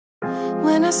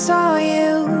When I saw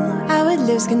you, I would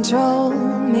lose control.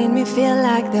 Made me feel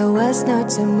like there was no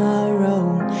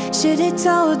tomorrow. Should've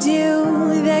told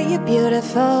you that you're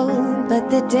beautiful, but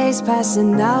the days pass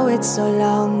and now it's so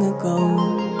long ago.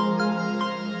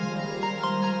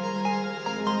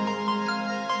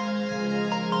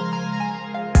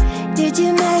 Did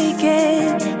you make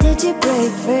it? Did you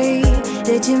break free?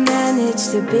 Did you manage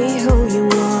to be who you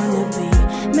wanna be?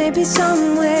 Maybe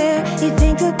somewhere you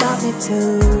think about me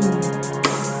too.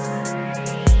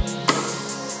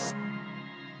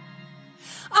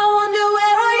 I wonder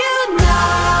where are you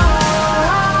now?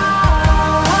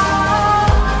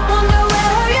 Wonder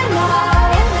where are you now?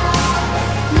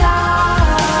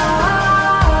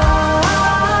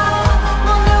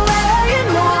 Wonder where are you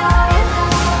now?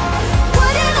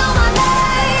 Would you know my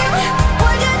name?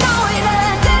 Would you know it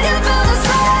and did you feel the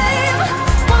same?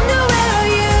 Wonder where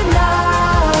are you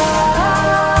now?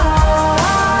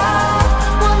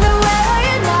 Wonder where are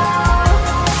you now?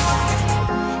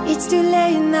 It's too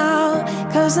late now,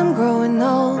 'cause I'm growing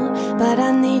old, but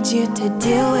I need you to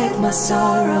deal with my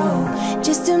sorrow.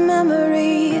 Just a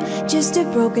memory, just a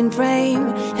broken frame,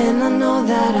 and I know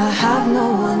that I have no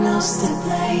one else to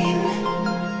blame.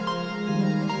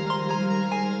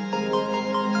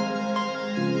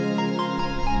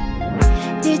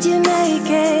 Did you make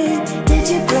it? Did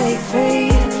you break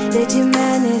free? Did you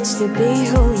manage to be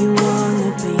who you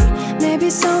wanna be? Maybe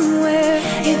somewhere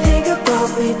you think about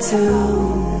me too.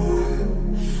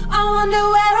 I wonder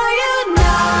where are you now?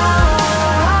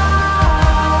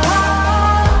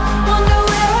 Wonder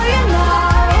where are you now?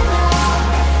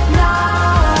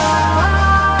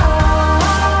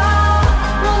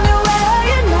 Wonder where are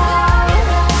you now?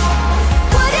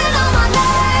 Would you know my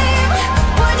name?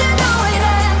 Would you know it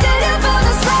and did you feel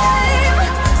the same?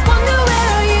 Wonder where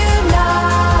are you now?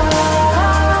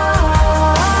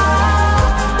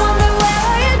 Wonder where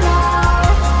are you now?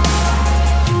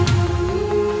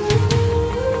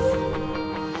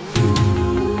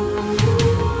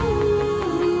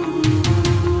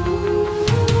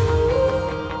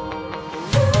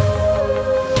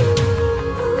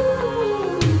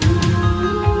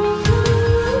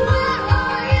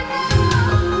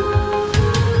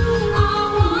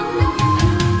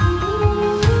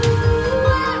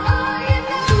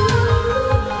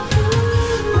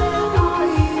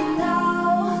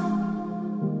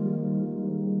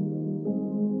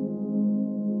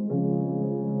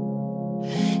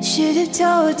 Should've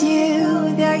told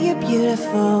you that you're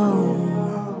beautiful.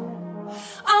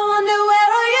 I wonder where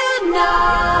are you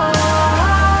now?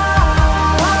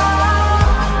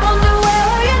 Wonder where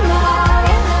are you now?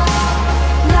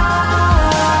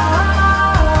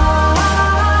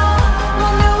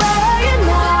 Wonder where are you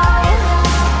now?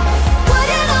 Would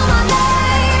you know my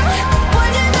name?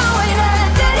 Would you know it and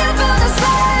did you feel the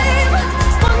same?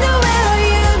 Wonder where are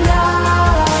you now?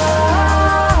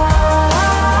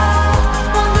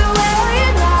 Wonder where are you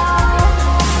now?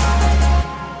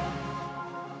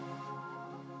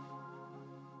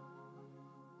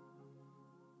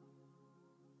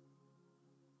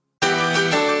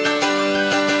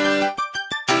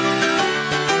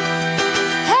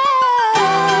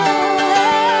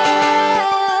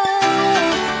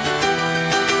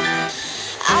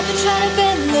 I've been trying to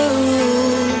bend the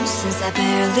rules since I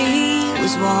barely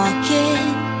was walking.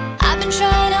 I've been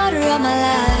trying harder all my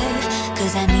life,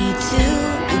 'cause I need to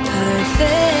be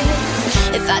perfect.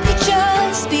 If I could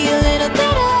just be a little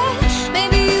better,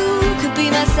 maybe you could be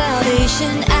my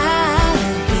salvation out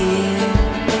of here.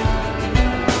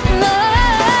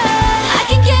 I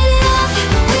can get it off,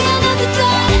 we are never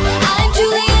done. I'm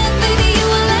Juliet, baby, you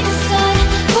are like the sun.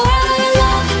 Pour out your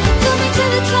love, fill me to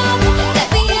the top. Let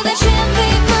me hear that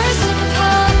champagne burst and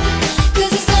pop.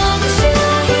 'Cause as long as you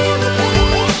are here with me,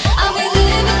 I'll be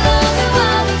living, loving,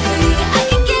 wild and free. I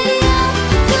can get it off,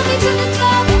 fill me to the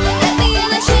top. Let me hear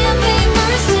that champagne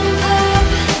burst and pop.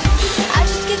 I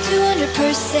just give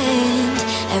 200%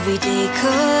 every day,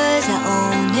 'cause I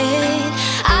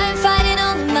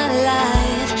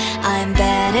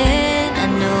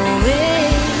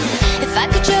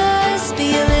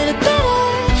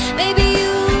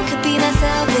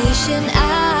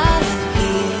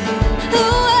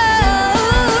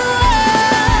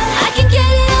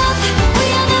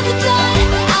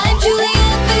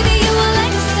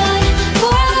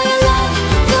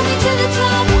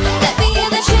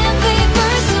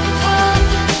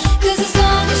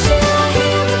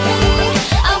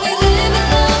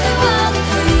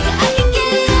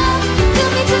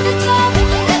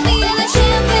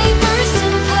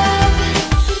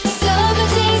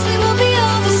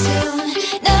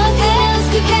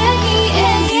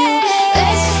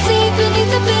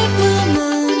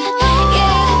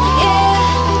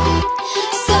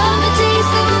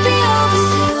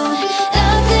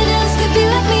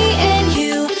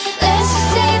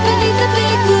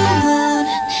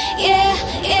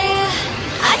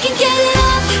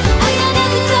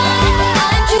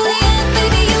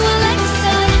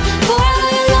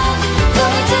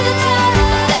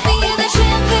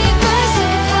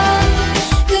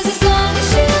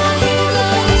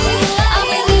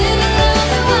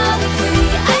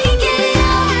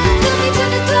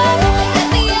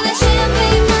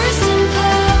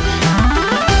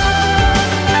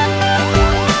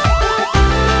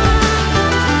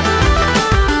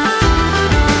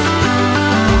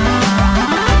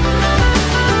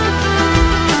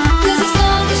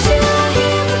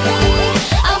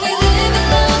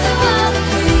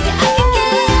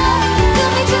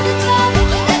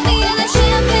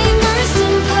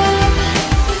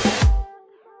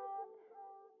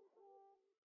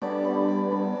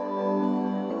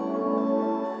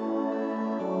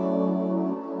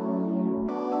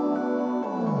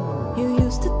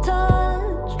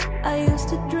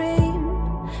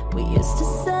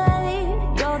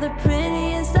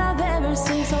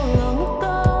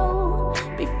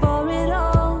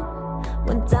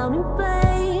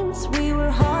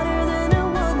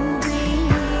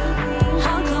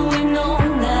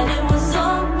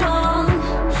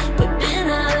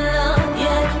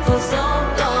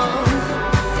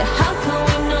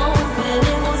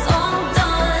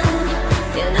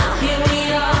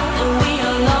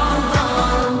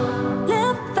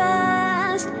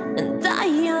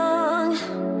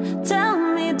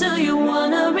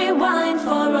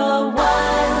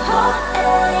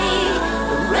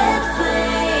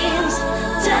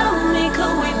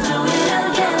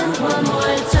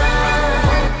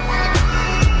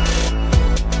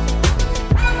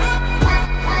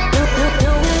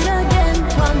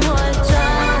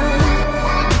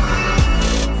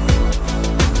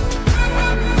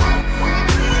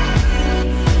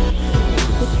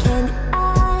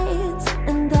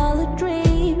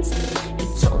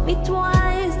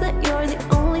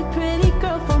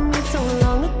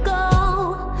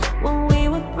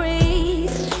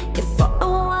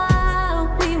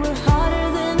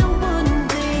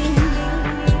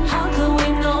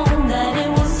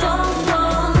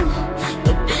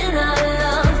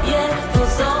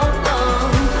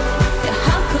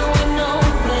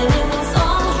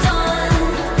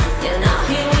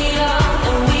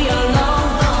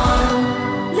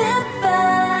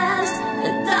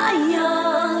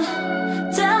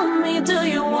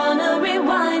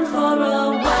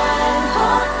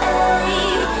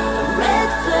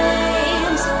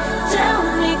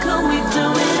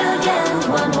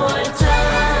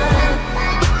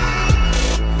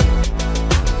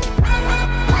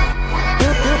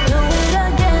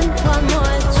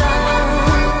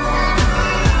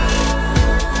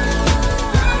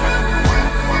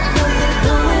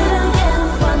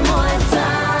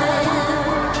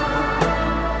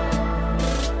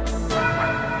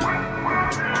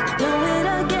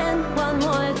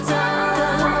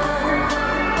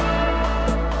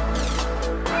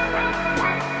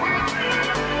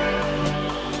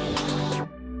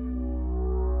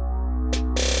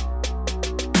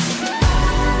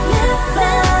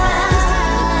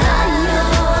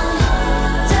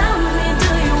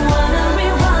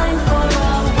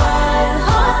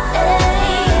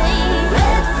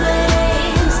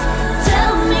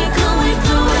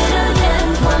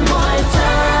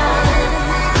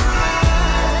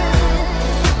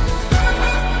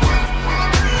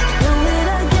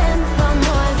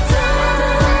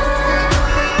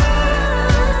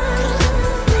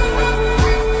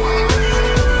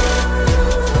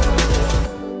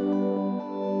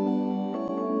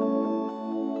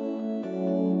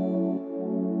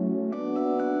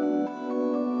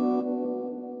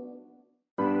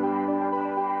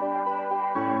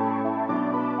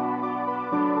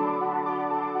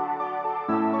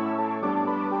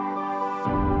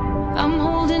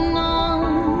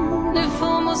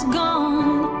almost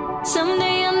gone.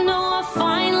 Someday I know I'll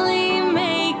finally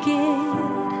make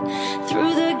it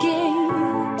through the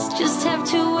gates. Just have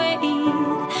to wait.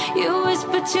 You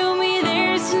whisper to me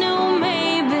there's no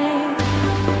maybe.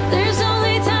 There's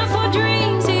only time for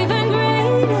dreams even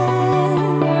greater.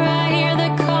 I hear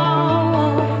the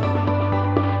call,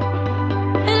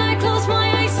 and I close my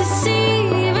eyes to see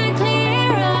even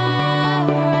clearer.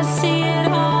 I see it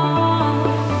all.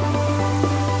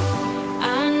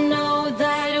 I know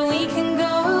that we can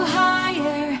go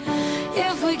higher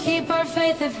if we keep our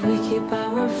faith, if we keep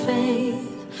our faith.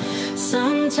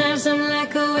 Sometimes I'm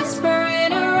like a whisper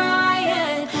in a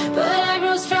riot, but I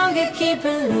grow stronger, keep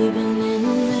believing in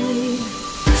me.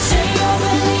 Say you're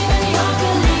believing in me. You're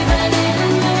believing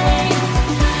in me.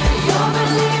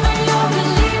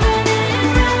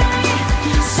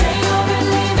 Say you're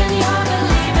believing in me. You're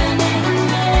believing in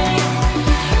me.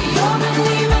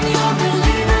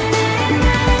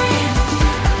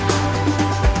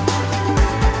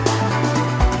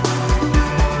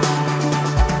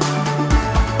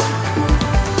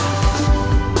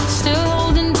 Still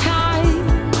holding tight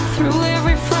through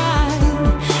every fight,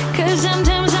 'cause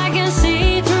sometimes I can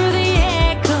see through the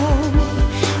echo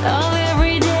of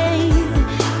every day,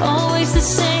 always the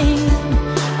same,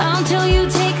 until you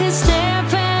take a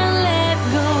step and let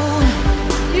go.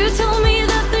 You told me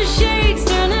that the shade's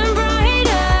turning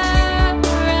brighter,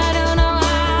 I don't know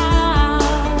how.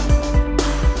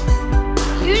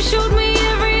 You showed me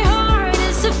every heart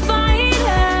is a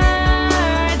fighter,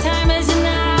 time is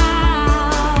now.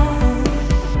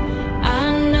 I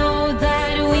know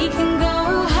that we can go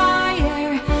higher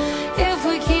if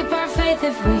we keep our faith,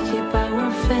 if we keep our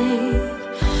faith.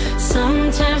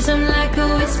 Sometimes I'm like a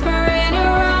whisper in a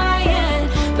riot,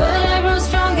 but I grow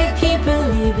stronger, keep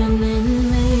believing in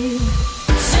me.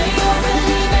 Say you're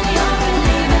believing in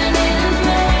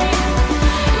me.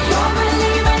 You're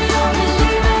believing in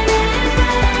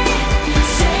me.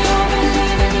 Say you're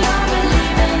believing in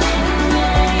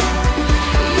me.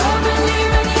 You're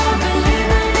believing in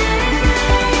me.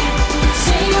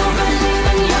 Say you're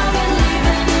believing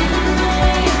in me.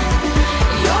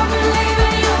 You're believing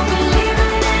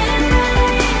in me.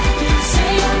 Say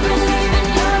you're believing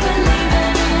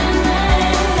in me.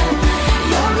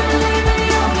 You're believing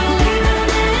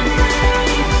in me.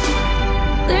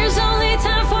 There's only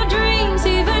time for dreams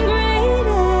even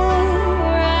greater.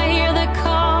 I hear the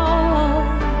call,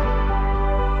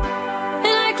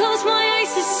 and I close my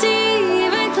eyes to see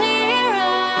even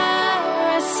clearer.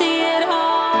 I see it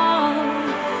all.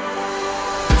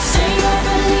 Say you're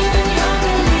believing in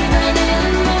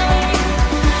me.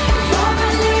 You're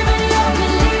believing in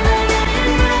me.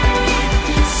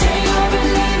 Say you're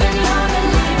believing in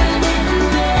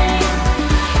me.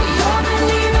 You're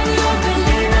believing in me.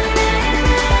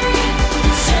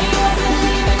 Say you're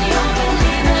believing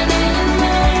in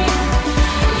me.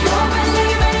 You're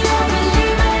believing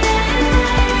in me.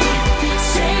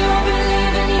 Say you're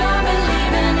believing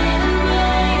in me.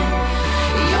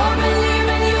 You're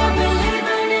believing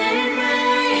in me.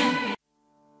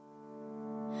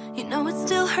 You know it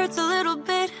still hurts a little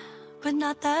bit, but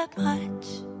not that much.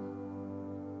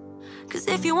 'Cause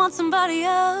if you want somebody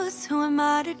else, who am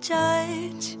I to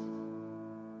judge?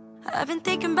 I've been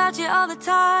thinking about you all the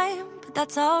time, but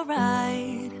that's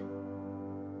alright.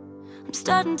 I'm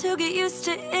starting to get used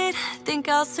to it, think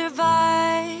I'll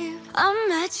survive. I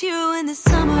met you in the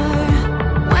summer,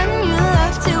 when you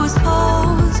left it was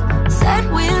cold. Said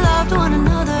we loved one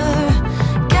another,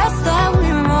 guess that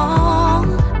we're wrong.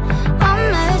 I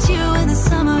met you in the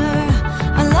summer,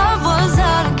 our love was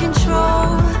out of control.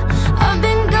 I've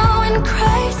been going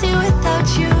crazy without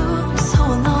you so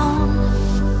long.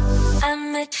 I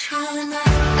met you in the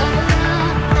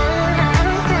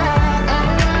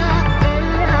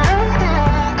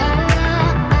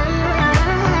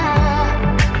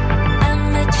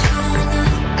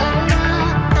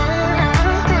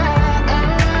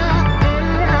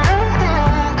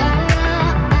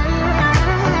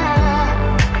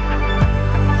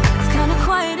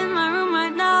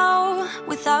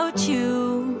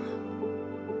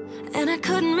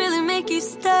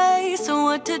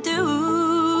what to do.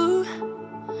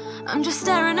 I'm just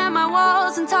staring at my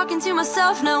walls and talking to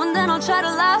myself. Now and then I'll try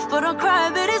to laugh, but I'll cry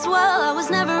a bit as well. I was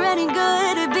never any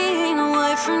good at being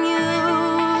away from you.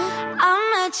 I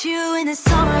met you in the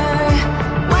summer,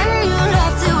 when you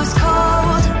left it was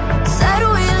cold. Said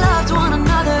we loved one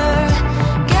another,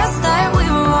 guess that we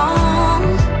were wrong.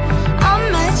 I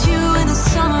met you in the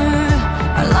summer,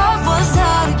 our love was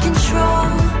out of control.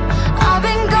 I've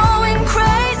been going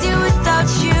crazy without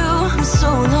you so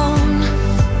long.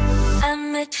 I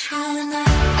met you in the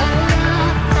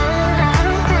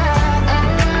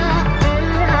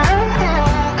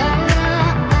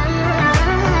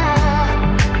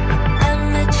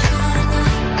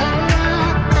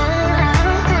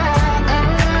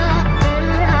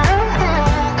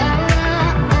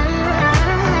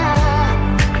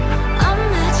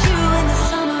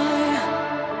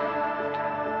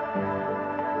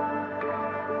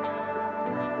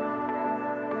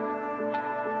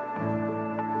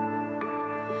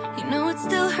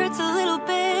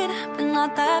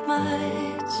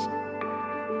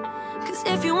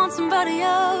if you want somebody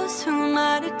else, who am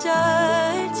I to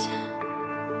judge?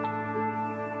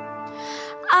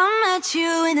 I met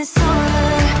you in the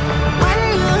summer, when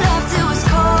you left it was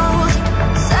cold.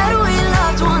 Said we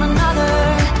loved one another,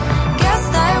 guess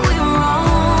that we were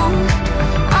wrong.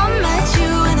 I met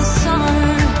you in the summer,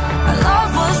 our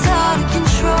love was out of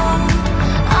control.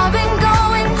 I've been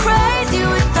going crazy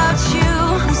without you,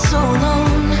 I'm so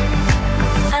alone.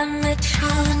 I met you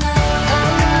in the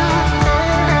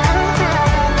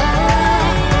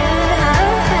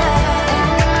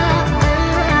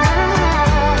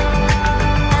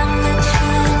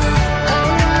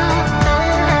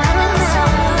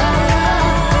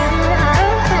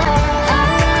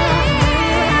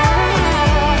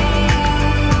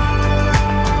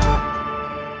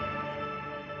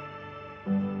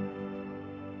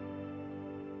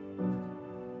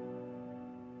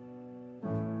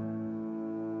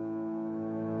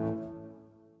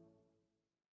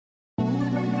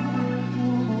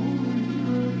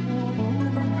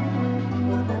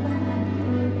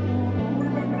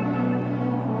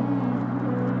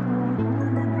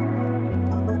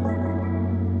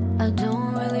I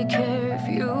don't really care if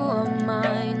you are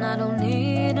mine. I don't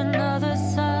need another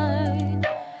sign.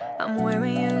 I'm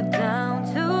wearing you down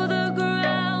to the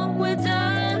ground. We're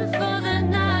done for the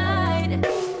night.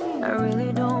 I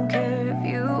really don't care if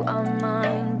you are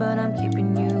mine, but I'm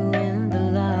keeping you in the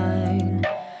line.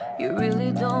 You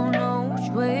really don't know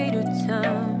which way to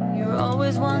turn. You're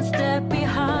always one step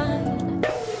behind.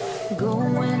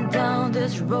 Going down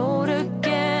this road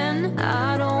again,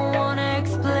 I don't wanna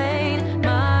explain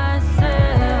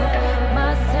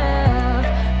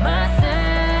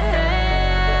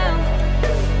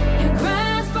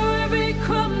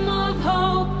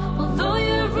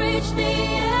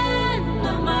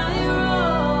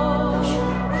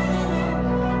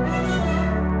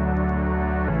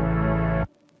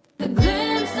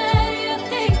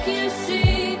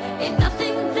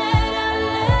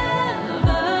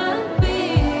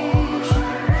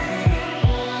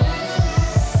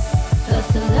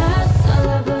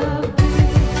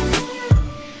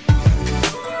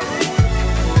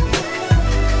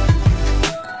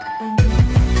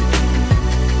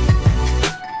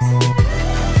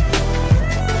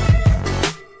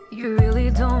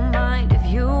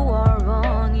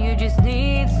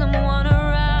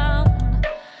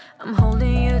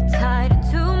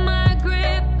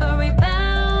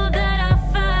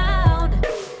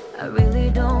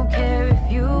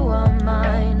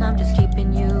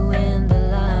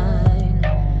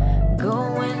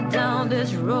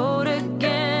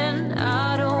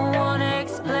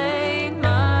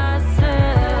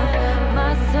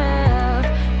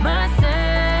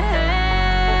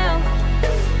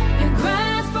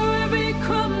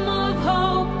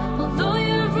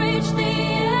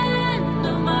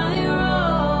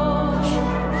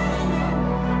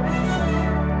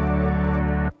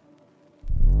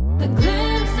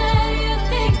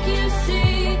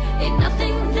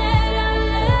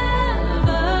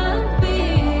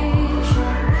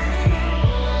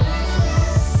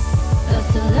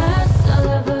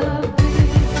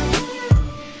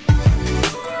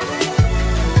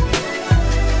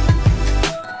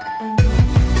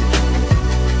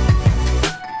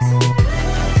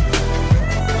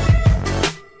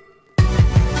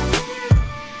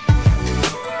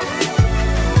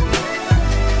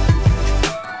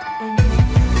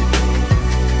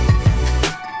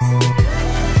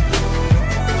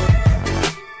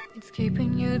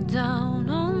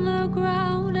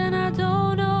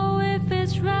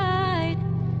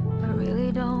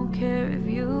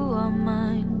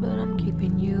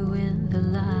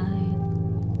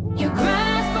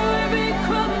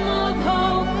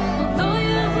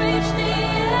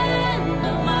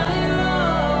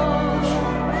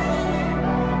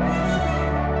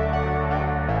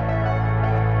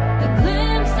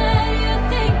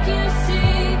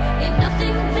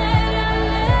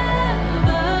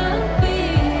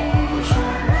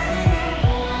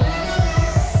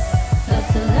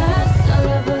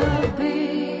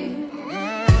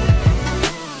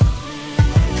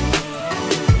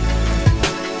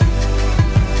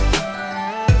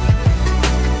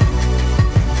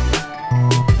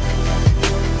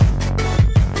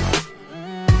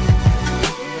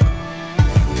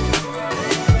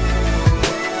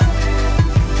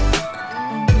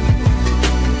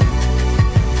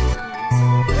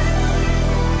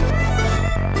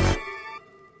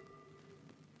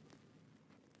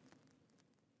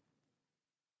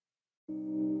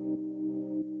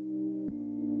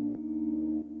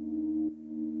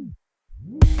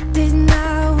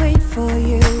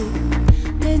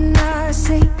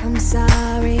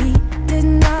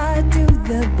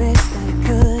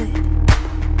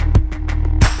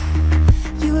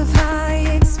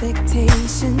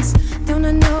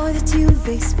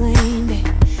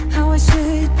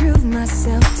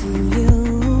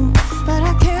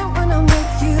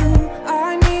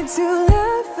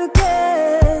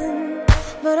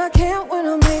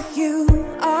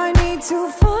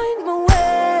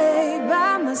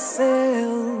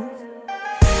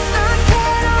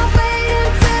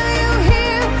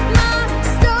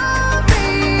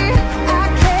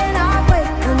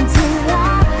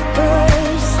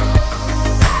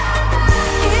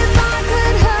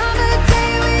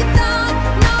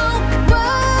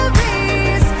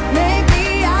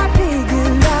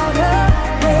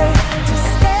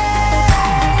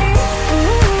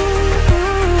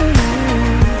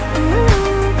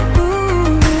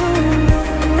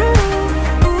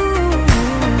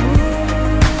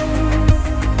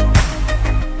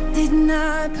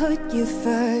I put you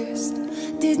first?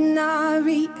 Didn't I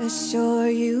reassure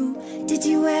you? Did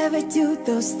you ever do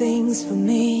those things for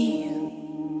me?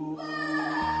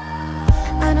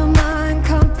 I don't mind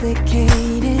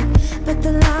complicated, but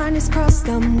the line is crossed,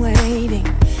 I'm waiting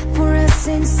for a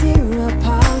sincere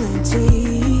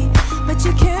apology. But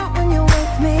you can't when you're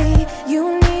with me,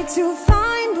 you need to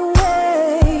find a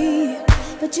way.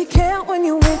 But you can't when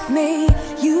you're with me,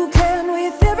 you can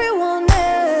with everyone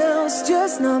else,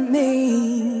 just not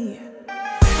me.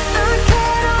 I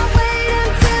cannot wait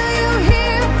until you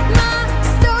hear my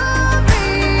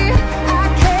story. I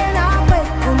cannot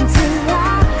wait until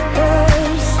I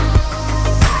burst.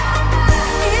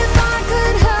 If I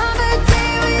could have a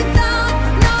day without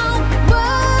no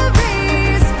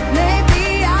worries, maybe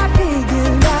I'd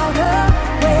figure out a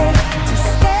way to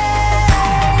stay.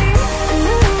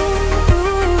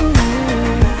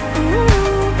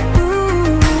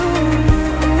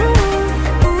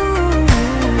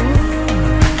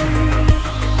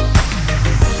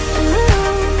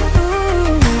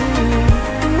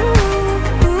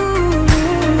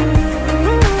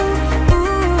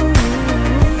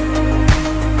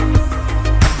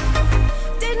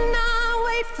 Didn't I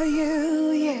wait for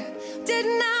you, yeah?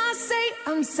 Didn't I say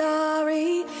I'm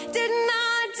sorry? Didn't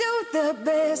I do the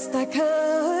best I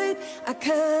could? I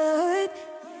could.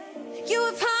 You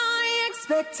have high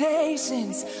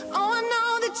expectations. Oh, I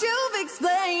know that you've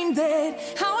explained it,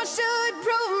 how I should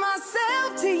prove myself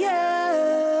to you.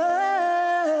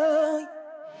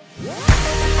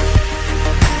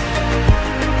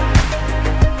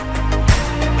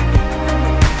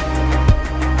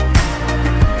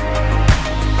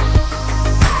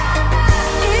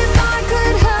 If I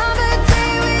could have a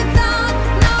day without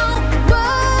no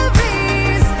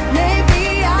worries, maybe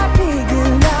I'll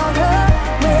figure out a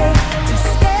way to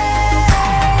stay.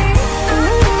 I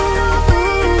cannot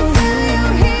wait until you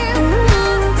hear my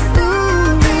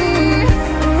story.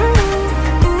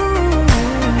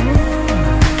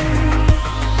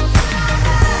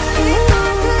 If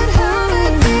I could have a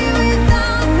day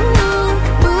without no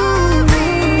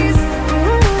worries.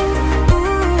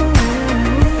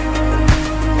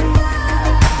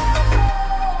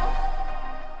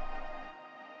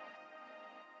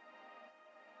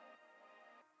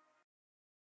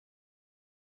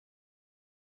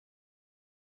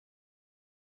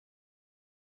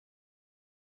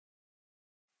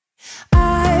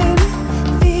 I'm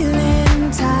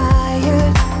feeling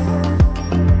tired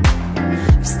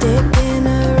of sticking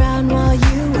around while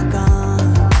you were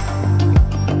gone.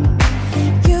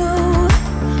 You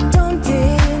don't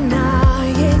deny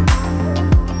it.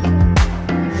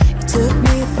 You took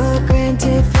me for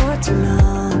granted for too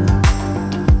long.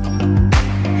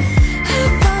 I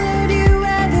followed you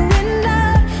where the wind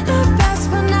out. I've asked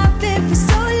for nothing for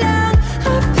so long.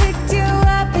 I've picked you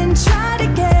up and tried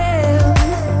again.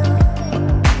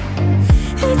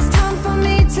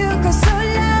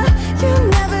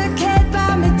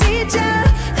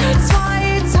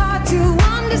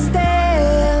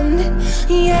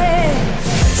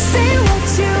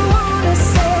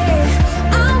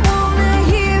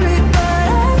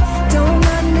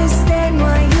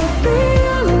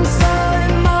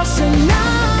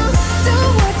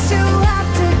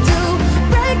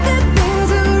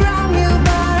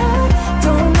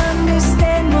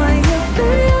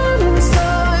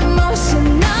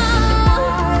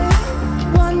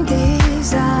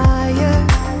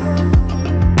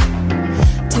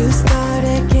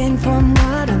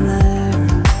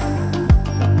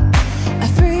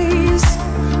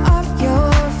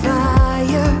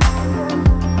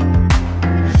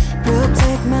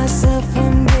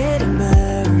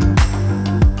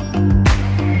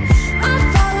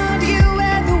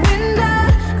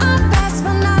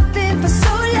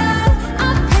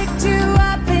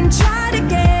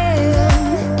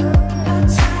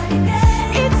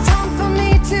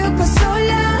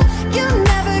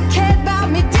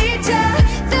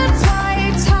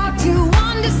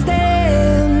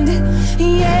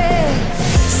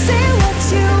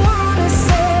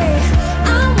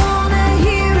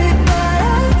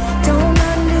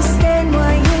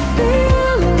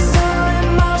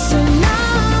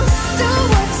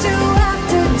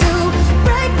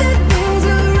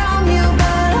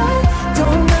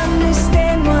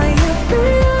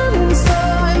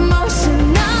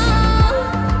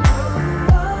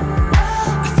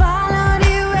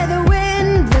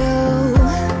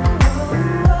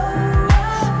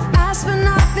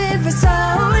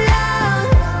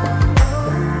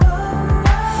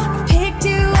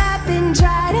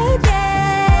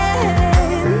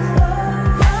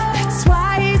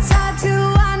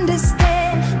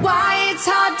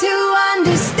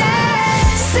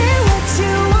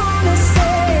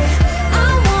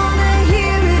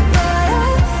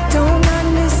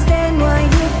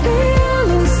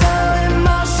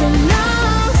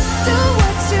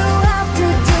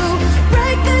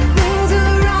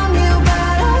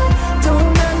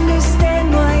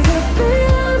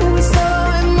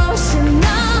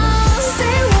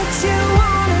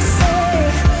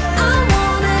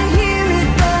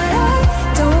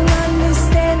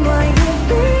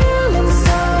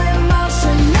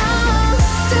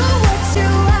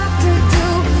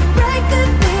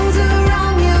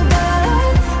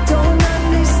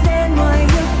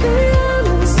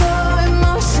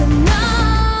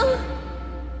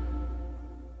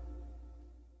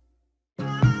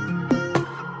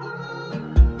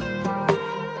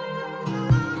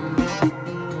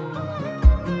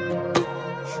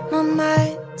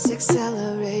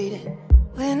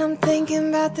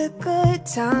 about the good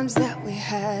times that we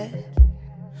had.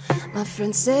 My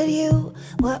friends said you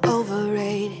were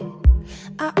overrated.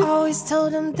 I always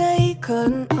told them they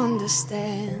couldn't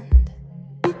understand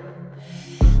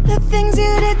the things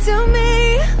you did to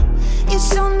me. You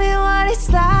showed me what it's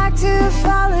like to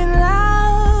fall in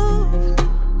love.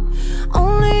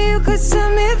 Only you could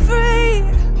set me free.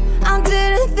 I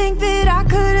didn't think that I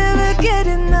could ever get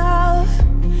enough.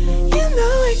 You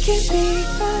know it can be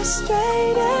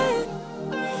frustrating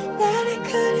that it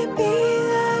couldn't be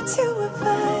the two of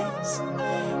us,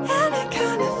 and it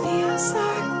kinda feels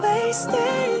like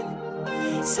wasted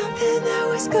something that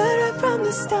was good right from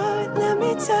the start. Let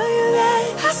me tell you that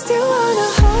I still wanna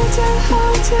hold you,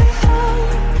 hold you, hold.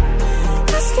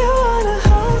 I still wanna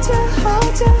hold you,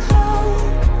 hold you, hold.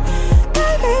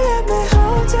 Baby, let me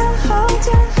hold you, hold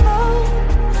you, hold.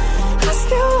 I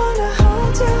still wanna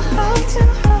hold you, hold you,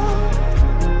 hold.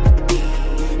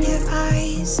 Your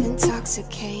eyes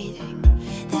intoxicating.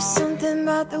 There's something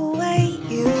about the way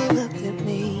you look at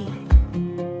me,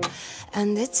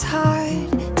 and it's hard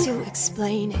to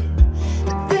explain it.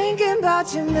 Thinking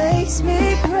about you makes me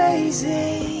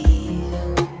crazy.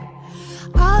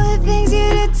 All the things you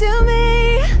did to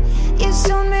me, you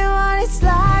showed me what it's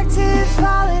like to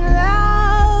fall in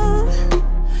love.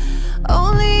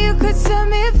 Only you could set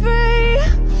me free.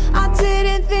 I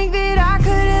didn't think that I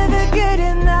could ever get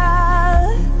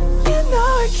enough. You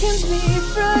know it can be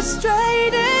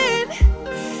frustrating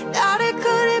that it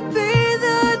couldn't be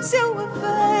the two of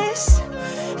us,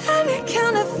 and it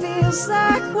kinda feels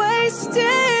like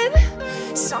wasting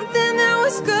something that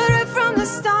was good right from the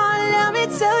start. Let me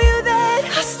tell you that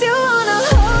I still wanna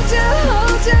hold you,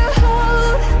 hold you,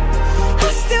 hold. I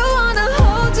still wanna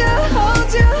hold you, hold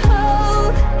you,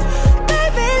 hold.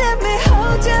 Baby, let me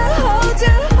hold you, hold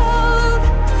you, hold.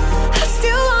 I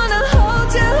still wanna hold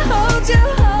you, hold you,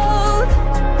 hold.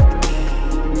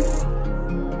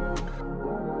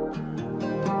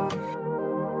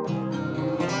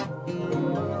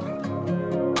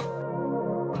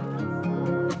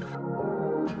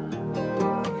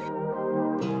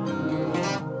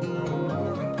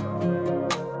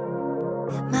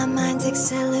 My mind's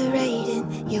accelerating,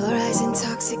 your eyes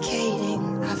intoxicating.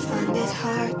 I find it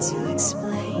hard to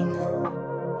explain.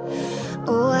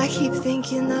 Oh, I keep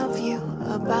thinking of you,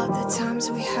 about the times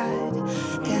we had,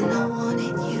 and I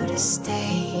wanted you to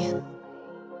stay.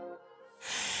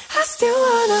 I still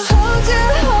wanna hold you,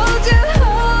 hold you,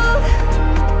 hold.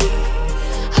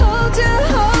 Hold you,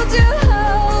 hold you,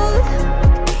 hold.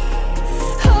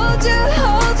 Hold you,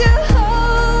 hold you,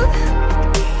 hold.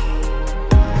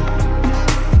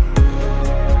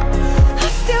 I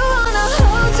still wanna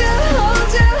hold you,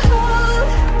 hold you, hold.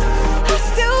 I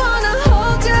still wanna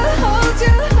hold you, hold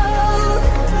you, hold.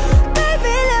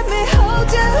 Baby, let me hold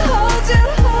you, hold you,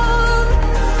 hold.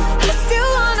 I still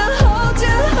wanna hold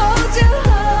you, hold you,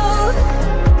 hold.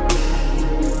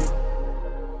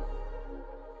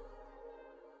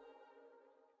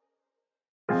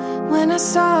 When I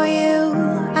saw you,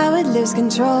 I would lose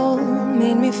control.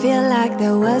 Made me feel like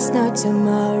there was no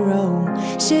tomorrow.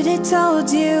 Should've told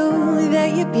you that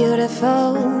you're beautiful,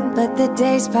 but the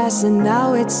days pass and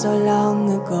now it's so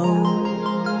long ago.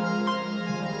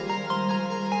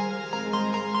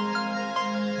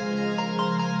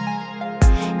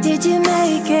 Did you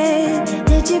make it?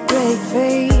 Did you break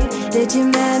free? Did you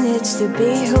manage to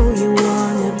be who you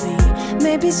wanna be?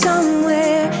 Maybe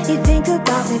somewhere you think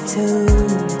about me too.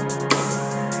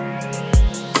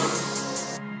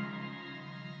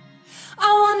 I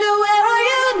wonder where are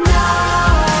you now?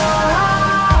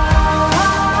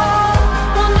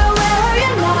 Wonder where are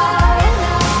you now?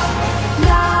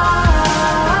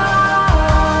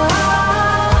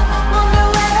 Wonder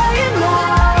where are you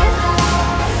now?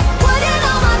 Would you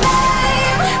know my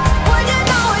name? Would you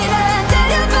know it and did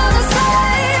you feel the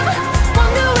same?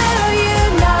 Wonder where are you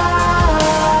now?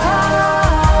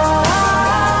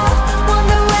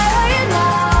 Wonder where are you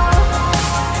now?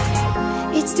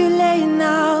 It's too late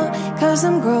now, 'cause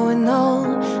I'm growing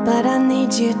old, but I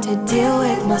need you to deal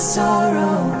with my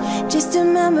sorrow. Just a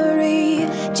memory,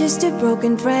 just a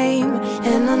broken frame,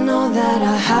 and I know that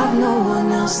I have no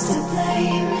one else to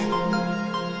blame.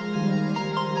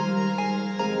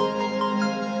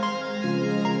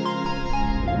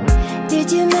 Did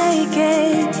you make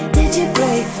it? Did you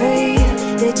break free?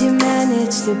 Did you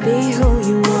manage to be who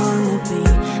you wanna be?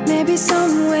 Maybe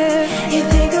somewhere you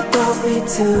think about me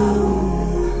too.